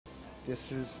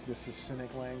this is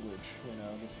Cynic language, you know.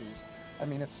 This is, I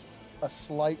mean, it's a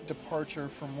slight departure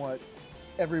from what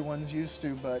everyone's used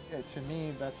to, but to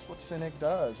me, that's what Cynic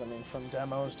does. I mean, from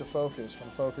demos to focus, from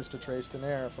focus to trace to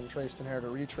snare, from trace to snare to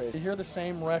retrace. You hear the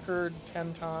same record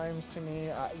 10 times, to me,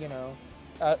 you know,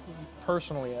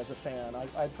 personally as a fan,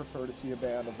 I'd prefer to see a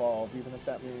band evolve, even if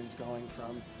that means going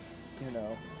from, you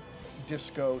know,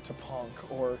 disco to punk,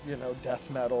 or, you know, death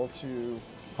metal to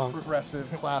punk, progressive,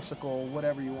 classical,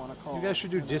 whatever you want to call it. You guys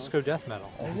should do disco death metal.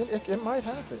 It might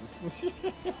happen.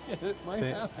 It might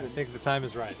happen. I think the time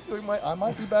is right. I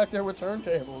might be back there with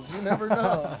turntables. You never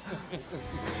know.